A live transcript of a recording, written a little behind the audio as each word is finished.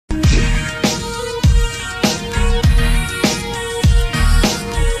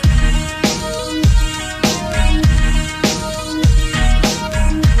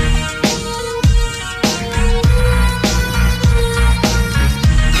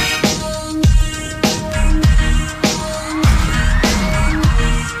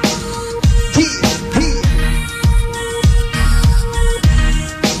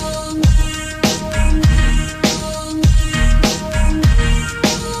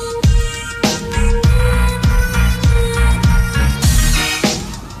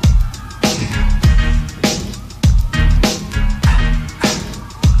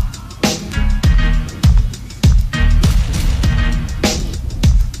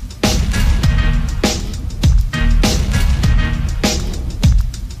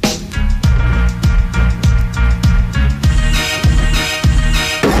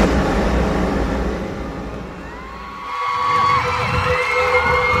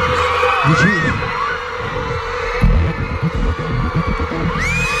Eugene.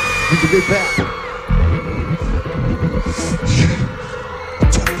 We can get back.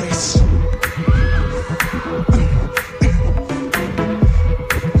 Check this.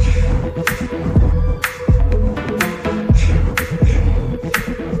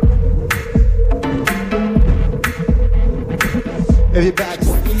 Everybody.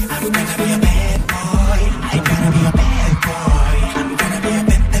 I'm gonna be a bad boy. I gotta be a bad boy. I'm gonna be a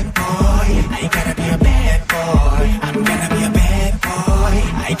bad boy. I gotta be a bad boy. I'm gonna be a bad boy.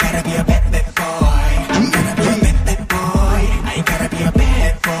 I gotta be a bad boy. I'm gonna be a bad boy. I gotta be a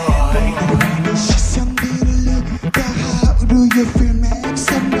bad boy. 시선들을 다 how do you feel? Make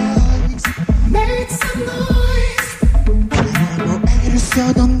some noise. Make some noise. 그리고 애를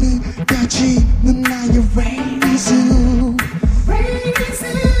써도 느껴지는 나의 Rainism.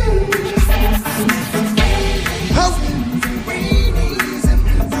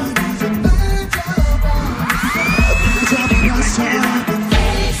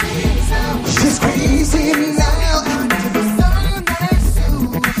 She's crazy now.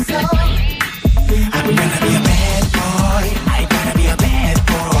 I'm gonna be a bad boy. I gotta be a bad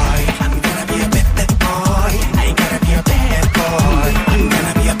boy. I'm gonna be a bad boy. I gotta be a bad boy. I'm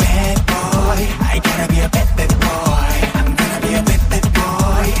gonna be a bad boy. I gotta be a bad boy. I'm gonna be a bad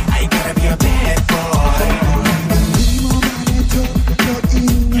boy. I gotta be a bad boy. 네 몸 안에 돋고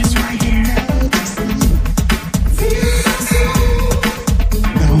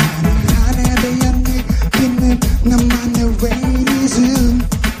있는 나만의 Rainism.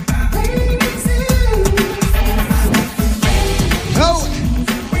 Oh.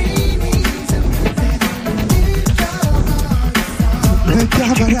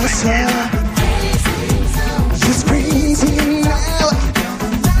 느껴버렸어. She's crazy now.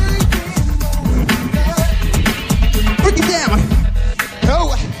 Break it down.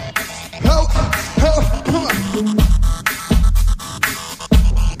 Oh, oh, oh, come on.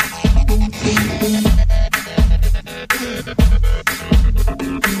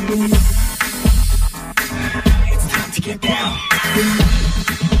 It's time to get down.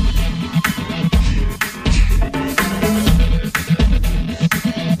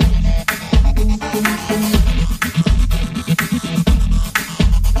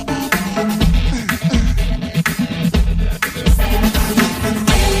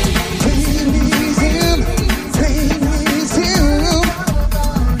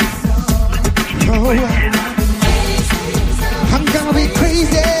 I'm gonna be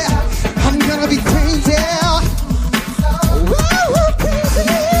crazy. I'm gonna be crazy. Woo, crazy.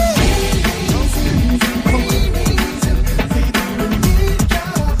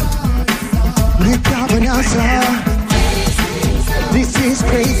 느껴버렸어. This is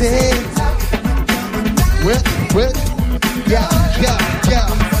crazy. What? Yeah.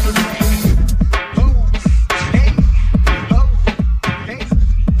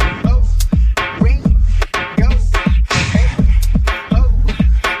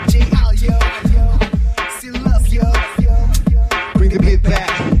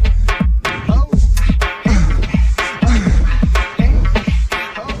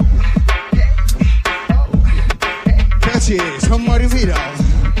 손머리 위로.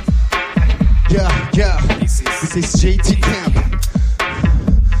 Yeah. This is JT Camp.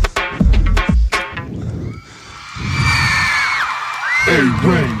 Hey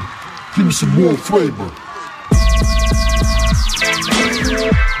Rain, give me some more flavor.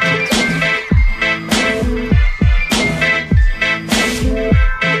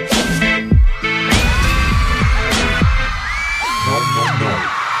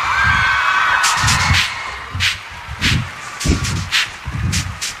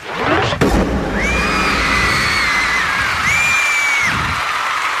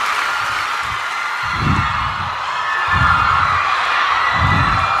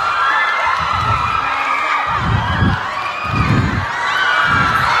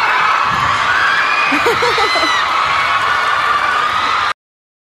 Ha ha ha!